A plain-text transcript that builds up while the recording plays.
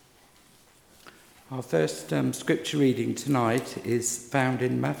Our first scripture reading tonight is found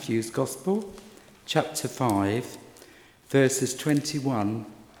in Matthew's Gospel, chapter 5, verses 21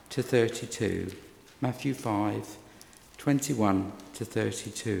 to 32. Matthew 5, 21 to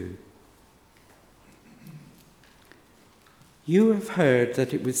 32. You have heard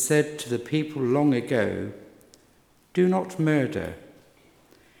that it was said to the people long ago, "Do not murder,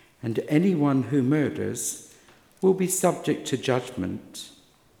 and anyone who murders will be subject to judgment."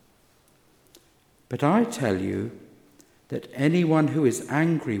 But I tell you that anyone who is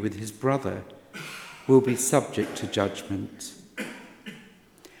angry with his brother will be subject to judgment.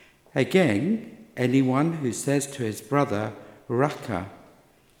 Again, anyone who says to his brother, "Raca,"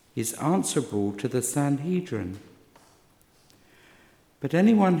 is answerable to the Sanhedrin. But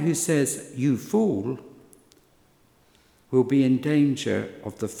anyone who says, "You fool," will be in danger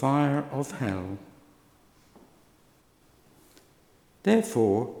of the fire of hell.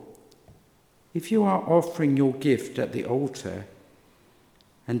 Therefore, if you are offering your gift at the altar,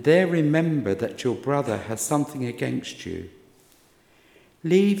 and there remember that your brother has something against you,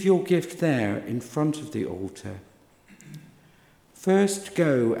 leave your gift there in front of the altar. First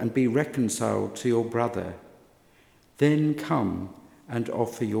go and be reconciled to your brother, then come and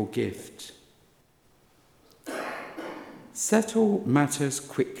offer your gift. Settle matters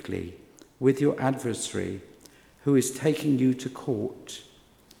quickly with your adversary who is taking you to court.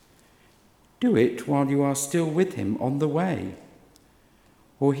 Do it while you are still with him on the way,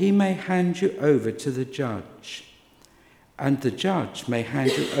 or he may hand you over to the judge, and the judge may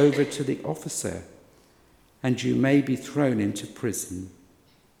hand you over to the officer, and you may be thrown into prison.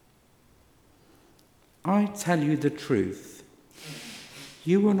 I tell you the truth,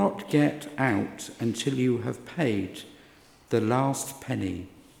 you will not get out until you have paid the last penny.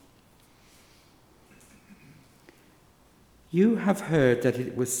 You have heard that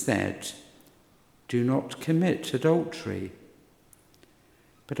it was said, "Do not commit adultery."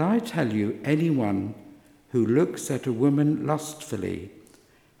 But I tell you, anyone who looks at a woman lustfully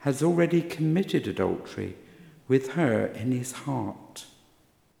has already committed adultery with her in his heart.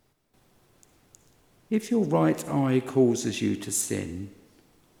 If your right eye causes you to sin,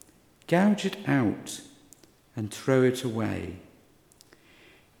 gouge it out and throw it away.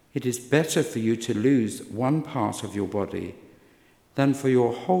 It is better for you to lose one part of your body than for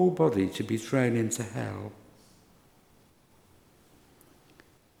your whole body to be thrown into hell.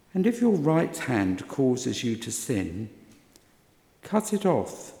 And if your right hand causes you to sin, cut it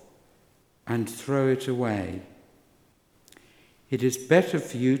off and throw it away. It is better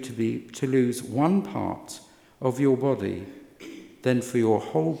for you to lose one part of your body than for your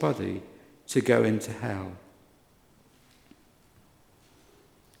whole body to go into hell.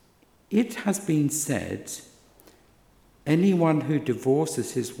 It has been said, anyone who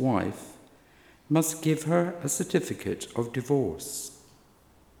divorces his wife must give her a certificate of divorce.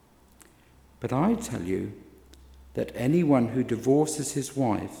 But I tell you that anyone who divorces his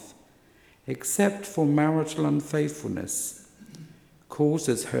wife, except for marital unfaithfulness,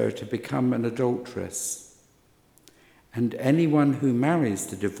 causes her to become an adulteress. And anyone who marries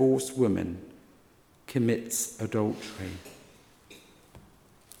the divorced woman commits adultery.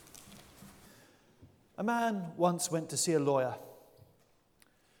 A man once went to see a lawyer.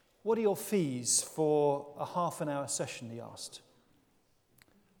 "What are your fees for a half-an-hour session?" he asked.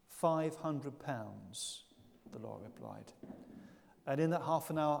 £500, the lawyer replied. "And in that half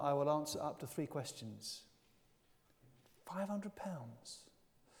an hour, I will answer up to 3 questions." £500.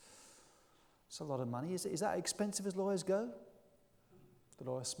 That's a lot of money. Is that expensive as lawyers go? The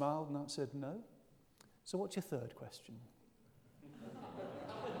lawyer smiled and answered, "No." "So what's your 3rd question?"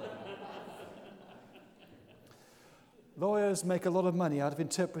 Lawyers make a lot of money out of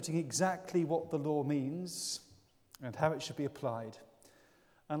interpreting exactly what the law means and how it should be applied.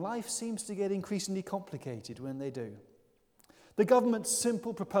 And life seems to get increasingly complicated when they do. The government's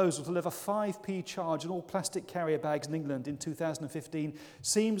simple proposal to leave a 5p charge on all plastic carrier bags in England in 2015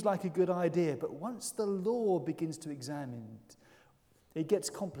 seems like a good idea, but once the law begins to examine it gets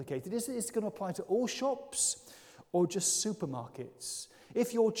complicated. Is it going to apply to all shops or just supermarkets?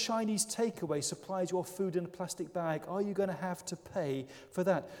 If your Chinese takeaway supplies your food in a plastic bag, are you going to have to pay for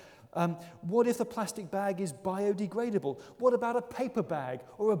that? What if the plastic bag is biodegradable? What about a paper bag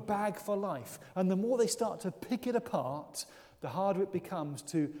or a bag for life? And the more they start to pick it apart, the harder it becomes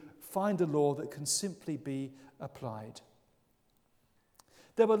to find a law that can simply be applied.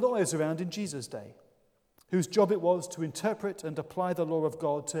 There were lawyers around in Jesus' day whose job it was to interpret and apply the law of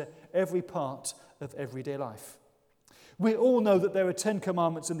God to every part of everyday life. We all know that there are 10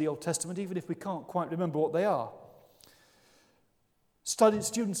 commandments in the Old Testament, even if we can't quite remember what they are.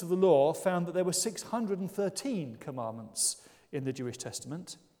 Students of the law found that there were 613 commandments in the Jewish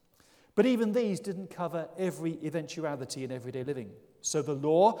Testament, but even these didn't cover every eventuality in everyday living. So the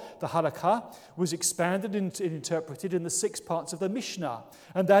law, the halakha, was expanded and interpreted in the 6 parts of the Mishnah,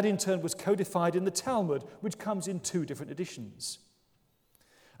 and that in turn was codified in the Talmud, which comes in 2 different editions.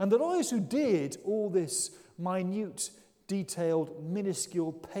 And the lawyers who did all this minute, detailed,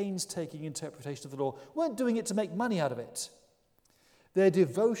 minuscule, painstaking interpretation of the law weren't doing it to make money out of it. Their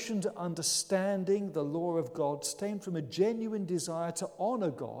devotion to understanding the law of God stemmed from a genuine desire to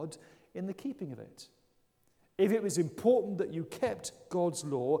honour God in the keeping of it. If it was important that you kept God's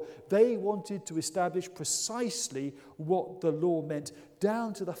law, they wanted to establish precisely what the law meant,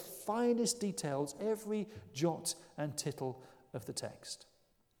 down to the finest details, every jot and tittle of the text.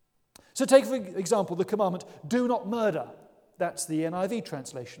 So take, for example, the commandment, do not murder. That's the NIV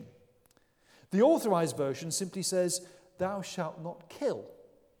translation. The Authorized Version simply says, thou shalt not kill,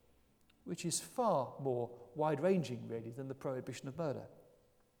 which is far more wide-ranging, really, than the prohibition of murder.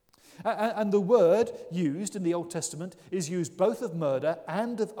 And the word used in the Old Testament is used both of murder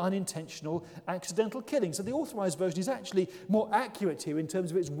and of unintentional accidental killing. So the Authorized Version is actually more accurate here in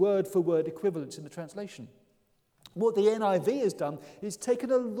terms of its word-for-word equivalence in the translation. What the NIV has done is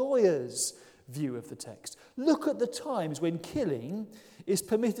taken a lawyer's view of the text. Look at the times when killing is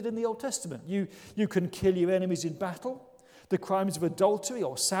permitted in the Old Testament. You can kill your enemies in battle. The crimes of adultery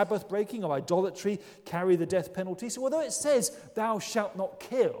or Sabbath breaking or idolatry carry the death penalty. So although it says, thou shalt not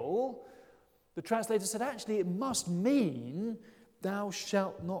kill, the translator said actually it must mean thou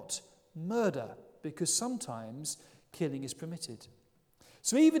shalt not murder, because sometimes killing is permitted.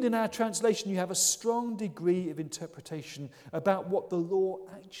 So even in our translation, you have a strong degree of interpretation about what the law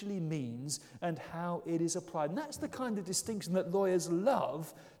actually means and how it is applied. And that's the kind of distinction that lawyers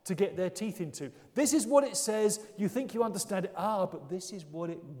love to get their teeth into. This is what it says. You think you understand it. But this is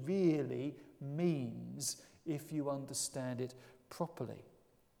what it really means if you understand it properly.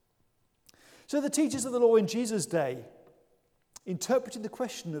 So the teachers of the law in Jesus' day interpreted the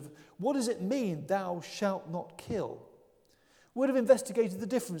question of what does it mean, thou shalt not kill, would have investigated the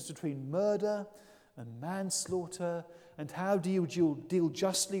difference between murder and manslaughter and how do you deal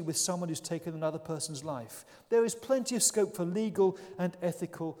justly with someone who's taken another person's life. There is plenty of scope for legal and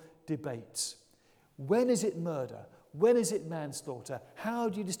ethical debate. When is it murder? When is it manslaughter? How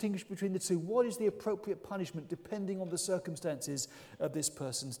do you distinguish between the two? What is the appropriate punishment depending on the circumstances of this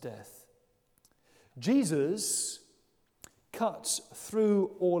person's death? Jesus cuts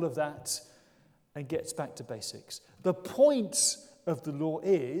through all of that and gets back to basics. The point of the law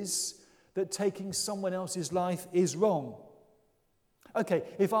is that taking someone else's life is wrong. Okay,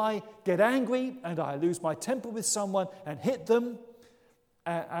 if I get angry and I lose my temper with someone and hit them,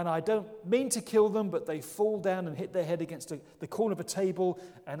 and I don't mean to kill them, but they fall down and hit their head against the corner of a table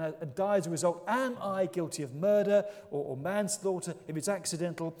and die as a result, am I guilty of murder or manslaughter if it's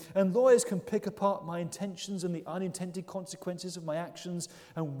accidental? And lawyers can pick apart my intentions and the unintended consequences of my actions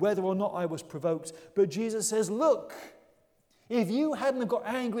and whether or not I was provoked. But Jesus says, look, if you hadn't got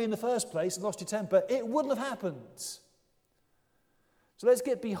angry in the first place and lost your temper, it wouldn't have happened. So let's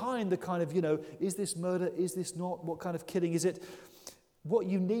get behind the kind of, is this murder? Is this not? What kind of killing is it? What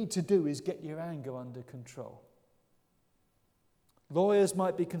you need to do is get your anger under control. Lawyers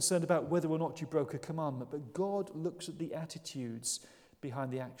might be concerned about whether or not you broke a commandment, but God looks at the attitudes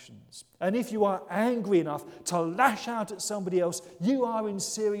behind the actions. And if you are angry enough to lash out at somebody else, you are in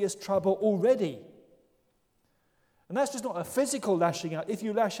serious trouble already. And that's just not a physical lashing out. If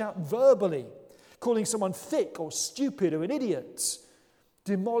you lash out verbally, calling someone thick or stupid or an idiot,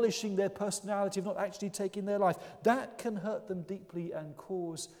 demolishing their personality of not actually taking their life, that can hurt them deeply and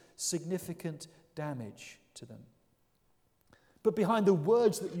cause significant damage to them. But behind the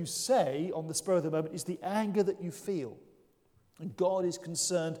words that you say on the spur of the moment is the anger that you feel. And God is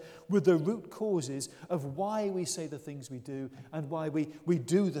concerned with the root causes of why we say the things we do and why we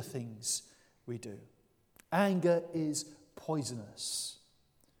do the things we do. Anger is poisonous.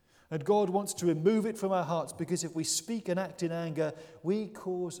 And God wants to remove it from our hearts, because if we speak and act in anger, we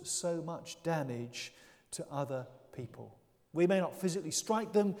cause so much damage to other people. We may not physically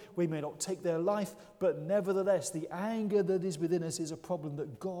strike them, we may not take their life, but nevertheless, the anger that is within us is a problem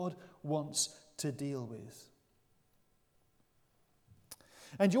that God wants to deal with.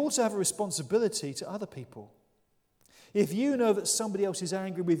 And you also have a responsibility to other people. If you know that somebody else is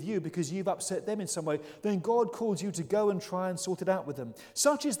angry with you because you've upset them in some way, then God calls you to go and try and sort it out with them.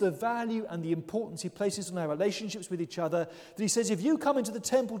 Such is the value and the importance he places on our relationships with each other, that he says, if you come into the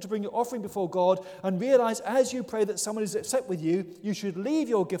temple to bring your offering before God and realize as you pray that someone is upset with you, you should leave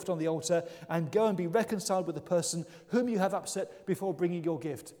your gift on the altar and go and be reconciled with the person whom you have upset before bringing your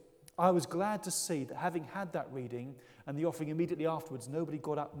gift. I was glad to see that having had that reading and the offering immediately afterwards, nobody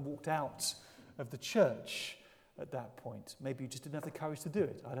got up and walked out of the church at that point. Maybe you just didn't have the courage to do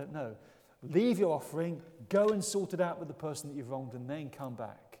it. I don't know. Leave your offering, go and sort it out with the person that you've wronged, and then come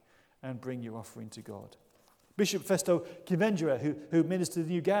back and bring your offering to God. Bishop Festo Kivendra, who ministered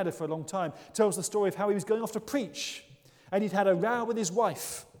in Uganda for a long time, tells the story of how he was going off to preach, and he'd had a row with his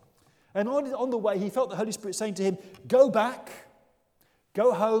wife. And on the way, he felt the Holy Spirit saying to him, go back,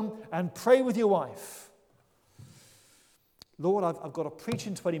 go home, and pray with your wife. Lord, I've got to preach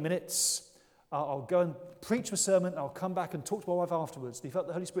in 20 minutes. I'll go and preach a sermon, I'll come back and talk to my wife afterwards. And he felt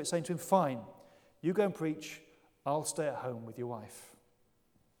the Holy Spirit saying to him, fine, you go and preach, I'll stay at home with your wife.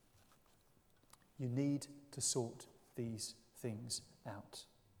 You need to sort these things out.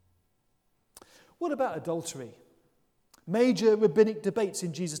 What about adultery? Major rabbinic debates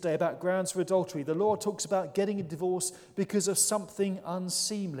in Jesus' day about grounds for adultery. The law talks about getting a divorce because of something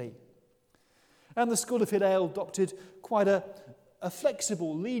unseemly. And the school of Hillel adopted quite a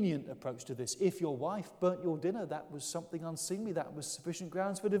flexible, lenient approach to this. If your wife burnt your dinner, that was something unseemly. That was sufficient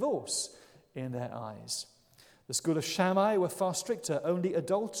grounds for divorce in their eyes. The school of Shammai were far stricter. Only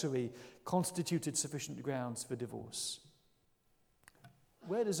adultery constituted sufficient grounds for divorce.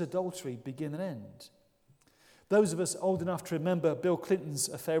 Where does adultery begin and end? Those of us old enough to remember Bill Clinton's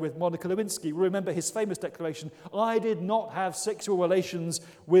affair with Monica Lewinsky will remember his famous declaration, I did not have sexual relations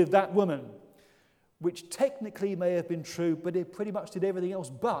with that woman. Which technically may have been true, but it pretty much did everything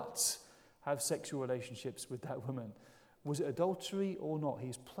else but have sexual relationships with that woman. Was it adultery or not?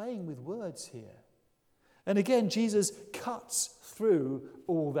 He's playing with words here. And again, Jesus cuts through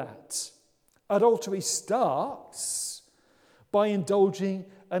all that. Adultery starts by indulging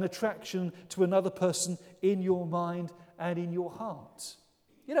an attraction to another person in your mind and in your heart.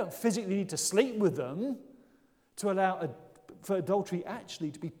 You don't physically need to sleep with them to allow for adultery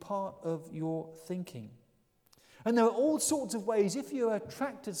actually to be part of your thinking. And there are all sorts of ways, if you're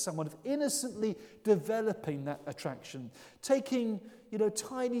attracted to someone, of innocently developing that attraction, taking,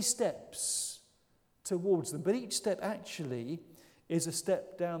 tiny steps towards them. But each step actually is a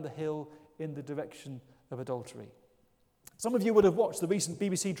step down the hill in the direction of adultery. Some of you would have watched the recent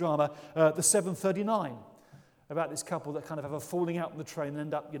BBC drama, The 739, about this couple that kind of have a falling out on the train and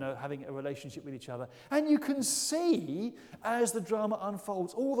end up, having a relationship with each other. And you can see, as the drama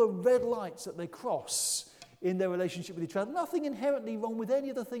unfolds, all the red lights that they cross in their relationship with each other. Nothing inherently wrong with any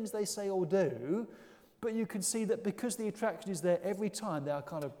of the things they say or do, but you can see that because the attraction is there every time, they are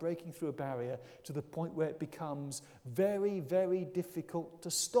kind of breaking through a barrier to the point where it becomes very, very difficult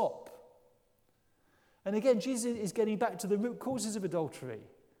to stop. And again, Jesus is getting back to the root causes of adultery.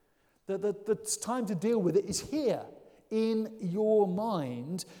 The time to deal with it is here, in your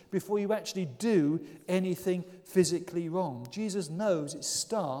mind, before you actually do anything physically wrong. Jesus knows it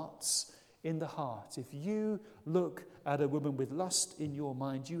starts in the heart. If you look at a woman with lust in your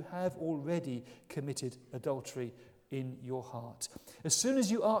mind, you have already committed adultery in your heart. As soon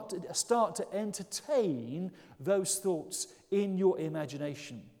as you start to entertain those thoughts in your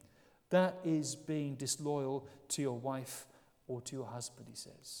imagination, that is being disloyal to your wife or to your husband, he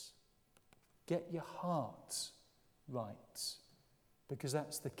says. Get your heart right, because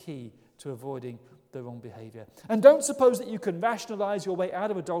that's the key to avoiding the wrong behavior. And don't suppose that you can rationalize your way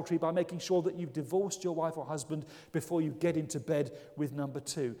out of adultery by making sure that you've divorced your wife or husband before you get into bed with number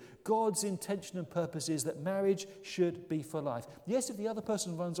two. God's intention and purpose is that marriage should be for life. Yes, if the other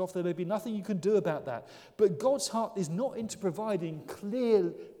person runs off, there may be nothing you can do about that. But God's heart is not into providing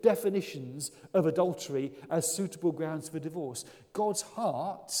clear definitions of adultery as suitable grounds for divorce. God's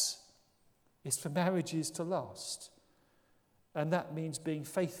heart is for marriages to last. And that means being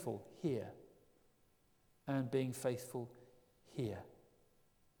faithful here and being faithful here.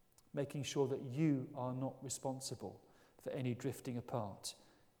 Making sure that you are not responsible for any drifting apart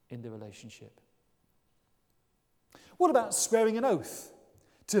in the relationship. What about swearing an oath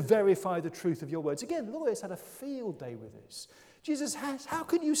to verify the truth of your words? Again, lawyers had a field day with this. Jesus has, how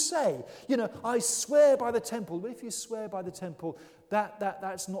can you say, I swear by the temple? But if you swear by the temple,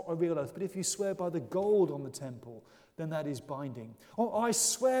 that's not a real oath. But if you swear by the gold on the temple, then that is binding. Or I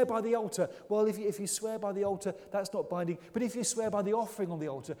swear by the altar. Well, if you swear by the altar, that's not binding. But if you swear by the offering on the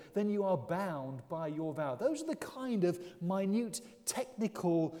altar, then you are bound by your vow. Those are the kind of minute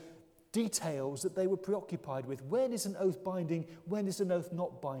technical details that they were preoccupied with. When is an oath binding? When is an oath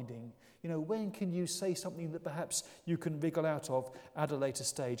not binding? When can you say something that perhaps you can wriggle out of at a later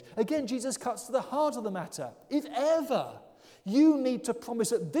stage? Again, Jesus cuts to the heart of the matter. If ever you need to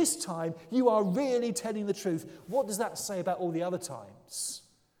promise at this time you are really telling the truth, what does that say about all the other times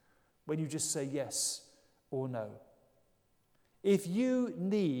when you just say yes or no? If you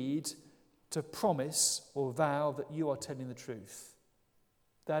need to promise or vow that you are telling the truth,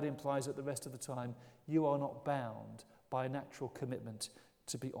 that implies that the rest of the time you are not bound by a natural commitment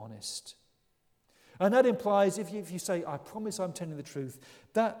to be honest. And that implies, if you say, I promise I'm telling the truth,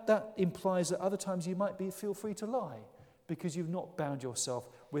 that implies that other times you might feel free to lie because you've not bound yourself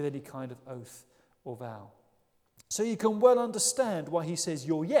with any kind of oath or vow. So you can well understand why he says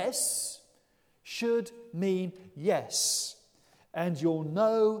your yes should mean yes, and your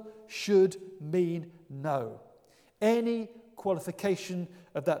no should mean no. Any qualification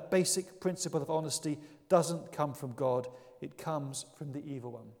of that basic principle of honesty doesn't come from God, it comes from the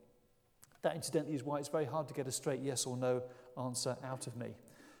evil one. That, incidentally, is why it's very hard to get a straight yes or no answer out of me,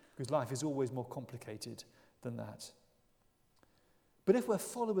 because life is always more complicated than that. But if we're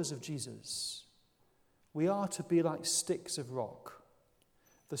followers of Jesus, we are to be like sticks of rock,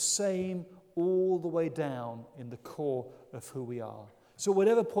 the same all the way down in the core of who we are. So at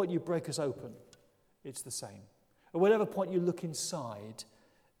whatever point you break us open, it's the same. At whatever point you look inside,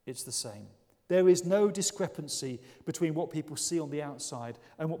 it's the same. There is no discrepancy between what people see on the outside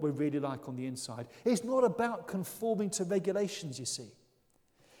and what we're really like on the inside. It's not about conforming to regulations, you see.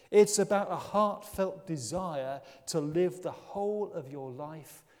 It's about a heartfelt desire to live the whole of your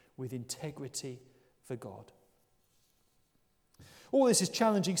life with integrity for God. All this is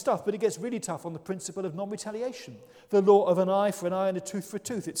challenging stuff, but it gets really tough on the principle of non-retaliation. The law of an eye for an eye and a tooth for a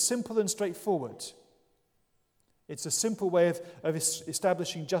tooth. It's simple and straightforward. It's a simple way of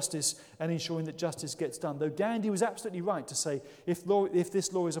establishing justice and ensuring that justice gets done. Though Gandhi was absolutely right to say, if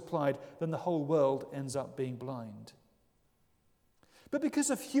this law is applied, then the whole world ends up being blind. But because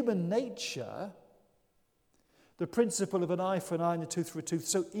of human nature, the principle of an eye for an eye and a tooth for a tooth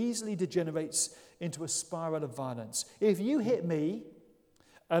so easily degenerates into a spiral of violence. If you hit me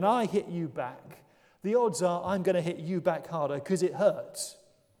and I hit you back, the odds are I'm going to hit you back harder because it hurts.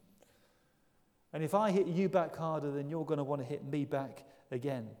 And if I hit you back harder, then you're going to want to hit me back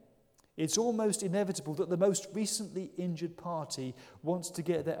again. It's almost inevitable that the most recently injured party wants to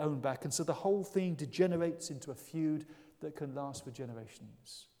get their own back, and so the whole thing degenerates into a feud that can last for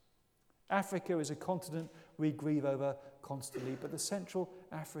generations. Africa is a continent we grieve over constantly, but the Central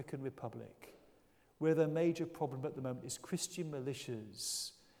African Republic, where the major problem at the moment is Christian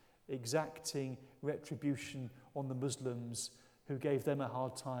militias exacting retribution on the Muslims who gave them a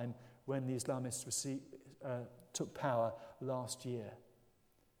hard time when the Islamists took power last year.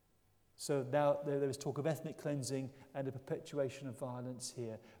 So now there is talk of ethnic cleansing and a perpetuation of violence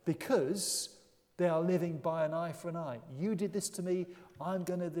here because they are living by an eye for an eye. You did this to me, I'm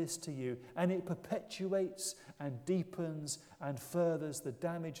going to do this to you. And it perpetuates and deepens and furthers the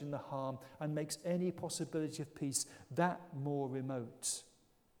damage and the harm and makes any possibility of peace that more remote.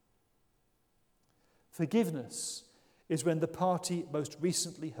 Forgiveness is when the party most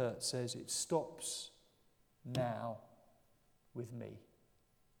recently hurt says it stops now with me.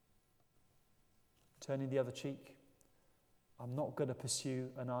 Turning the other cheek. I'm not going to pursue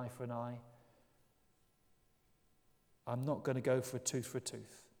an eye for an eye. I'm not going to go for a tooth for a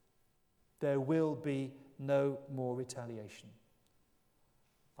tooth. There will be no more retaliation.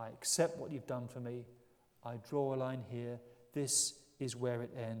 I accept what you've done for me. I draw a line here. This is where it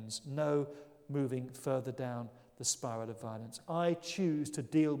ends. No moving further down the spiral of violence. I choose to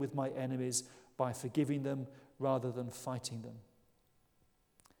deal with my enemies by forgiving them rather than fighting them.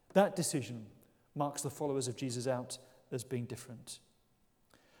 That decision marks the followers of Jesus out as being different.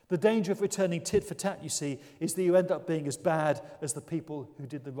 The danger of returning tit for tat, you see, is that you end up being as bad as the people who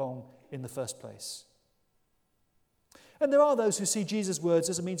did the wrong in the first place. And there are those who see Jesus' words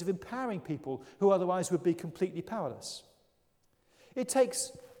as a means of empowering people who otherwise would be completely powerless. It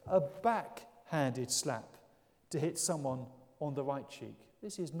takes a backhanded slap to hit someone on the right cheek.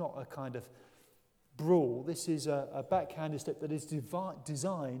 This is not a kind of brawl. This is a backhanded slap that is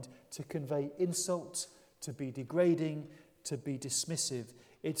designed to convey insult, to be degrading, to be dismissive.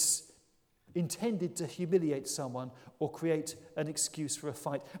 It's intended to humiliate someone or create an excuse for a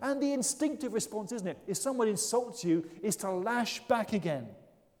fight. And the instinctive response, isn't it, if someone insults you, is to lash back again.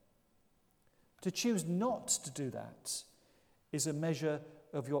 To choose not to do that is a measure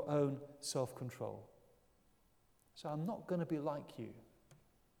of your own self-control. So I'm not going to be like you.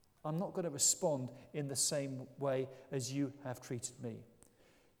 I'm not going to respond in the same way as you have treated me.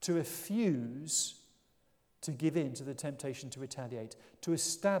 to refuse to give in to the temptation to retaliate, to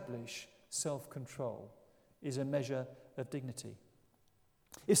establish self-control, is a measure of dignity.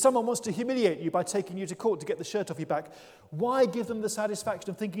 If someone wants to humiliate you by taking you to court to get the shirt off your back, why give them the satisfaction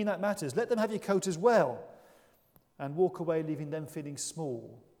of thinking that matters? Let them have your coat as well, and walk away leaving them feeling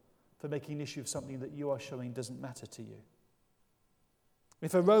small for making an issue of something that you are showing doesn't matter to you.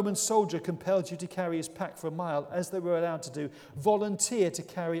 If a Roman soldier compelled you to carry his pack for a mile, as they were allowed to do, volunteer to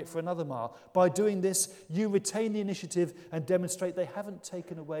carry it for another mile. By doing this, you retain the initiative and demonstrate they haven't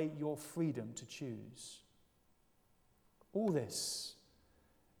taken away your freedom to choose. All this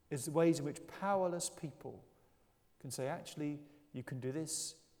is the ways in which powerless people can say, actually, you can do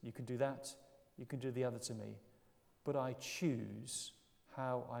this, you can do that, you can do the other to me, but I choose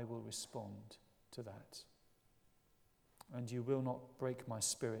how I will respond to that. And you will not break my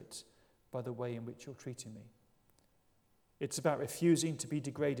spirit by the way in which you're treating me. It's about refusing to be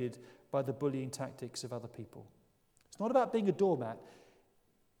degraded by the bullying tactics of other people. It's not about being a doormat.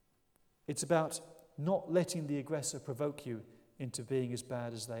 It's about not letting the aggressor provoke you into being as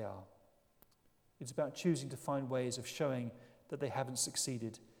bad as they are. It's about choosing to find ways of showing that they haven't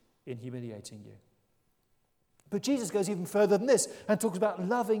succeeded in humiliating you. But Jesus goes even further than this and talks about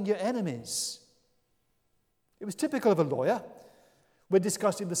loving your enemies. It was typical of a lawyer, when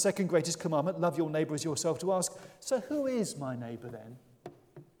discussing the second greatest commandment, love your neighbour as yourself, to ask, so who is my neighbour then?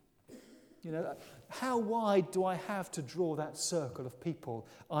 You know, how wide do I have to draw that circle of people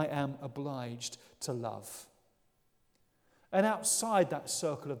I am obliged to love? And outside that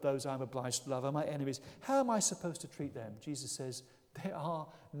circle of those I'm obliged to love are my enemies. How am I supposed to treat them? Jesus says, there are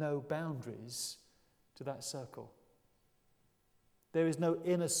no boundaries to that circle. There is no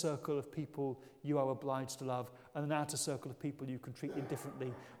inner circle of people you are obliged to love and an outer circle of people you can treat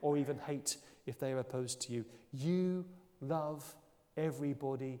indifferently or even hate if they are opposed to you. You love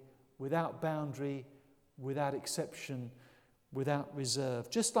everybody without boundary, without exception, without reserve.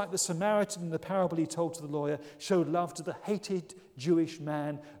 Just like the Samaritan in the parable he told to the lawyer showed love to the hated Jewish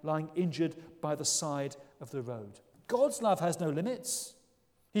man lying injured by the side of the road. God's love has no limits.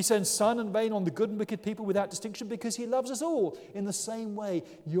 He sends sun and rain on the good and wicked people without distinction because he loves us all. In the same way,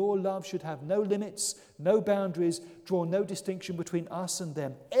 your love should have no limits, no boundaries, draw no distinction between us and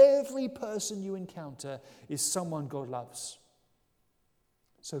them. Every person you encounter is someone God loves.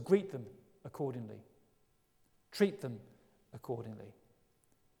 So greet them accordingly. Treat them accordingly.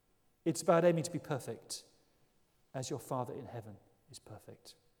 It's about aiming to be perfect as your Father in heaven is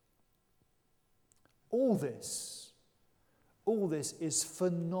perfect. All this is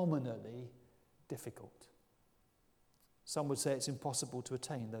phenomenally difficult. Some would say it's impossible to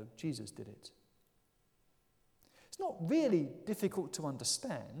attain, though Jesus did it. It's not really difficult to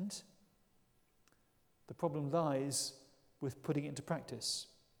understand. The problem lies with putting it into practice.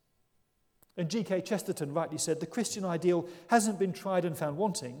 And G.K. Chesterton rightly said, the Christian ideal hasn't been tried and found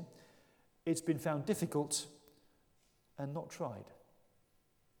wanting. It's been found difficult and not tried.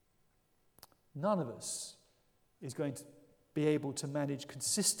 None of us is going to be able to manage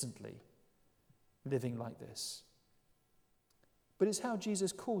consistently living like this. But it's how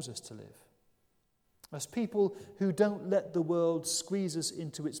Jesus calls us to live. As people who don't let the world squeeze us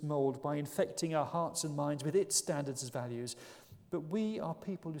into its mould by infecting our hearts and minds with its standards and values, but we are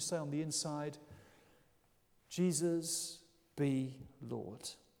people who say on the inside, Jesus be Lord.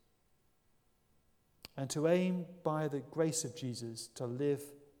 And to aim by the grace of Jesus to live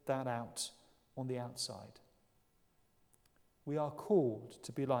that out on the outside. We are called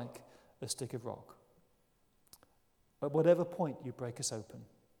to be like a stick of rock. At whatever point you break us open,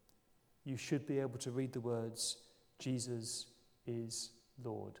 you should be able to read the words, Jesus is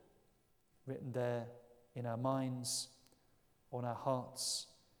Lord, written there in our minds, on our hearts,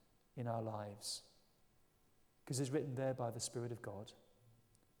 in our lives. Because it's written there by the Spirit of God.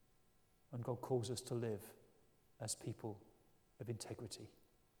 And God calls us to live as people of integrity.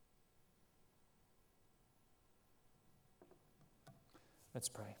 Let's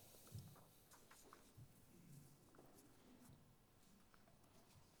pray.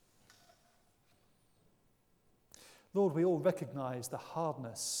 Lord, we all recognize the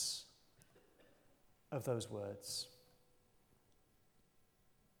hardness of those words.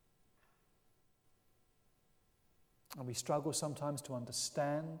 And we struggle sometimes to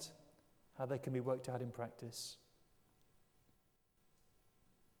understand how they can be worked out in practice.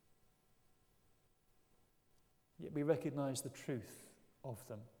 Yet we recognize the truth of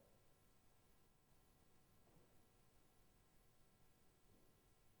them.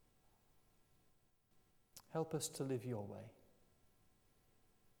 Help us to live your way.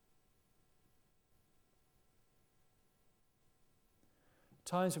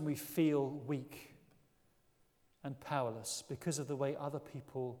 times when we feel weak and powerless because of the way other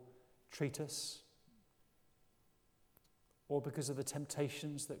people treat us, or because of the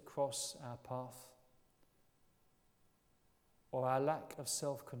temptations that cross our path, or our lack of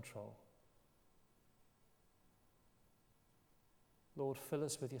self-control. Lord, fill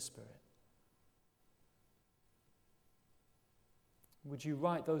us with your Spirit. Would you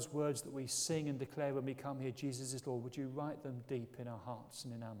write those words that we sing and declare when we come here, Jesus is Lord? Would you write them deep in our hearts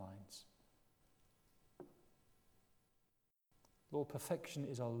and in our minds? Lord, perfection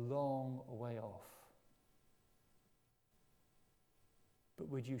is a long way off. But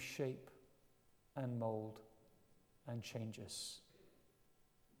would you shape and mould and change us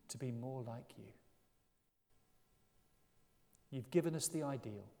to be more like you? You've given us the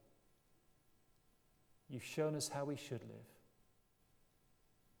ideal. You've shown us how we should live.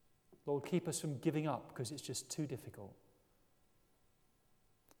 Lord, keep us from giving up because it's just too difficult.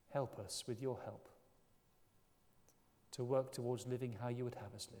 Help us with your help to work towards living how you would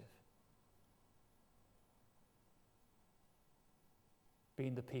have us live.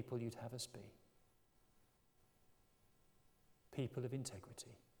 Being the people you'd have us be. People of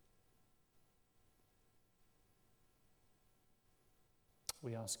integrity.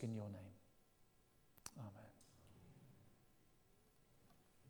 We ask in your name.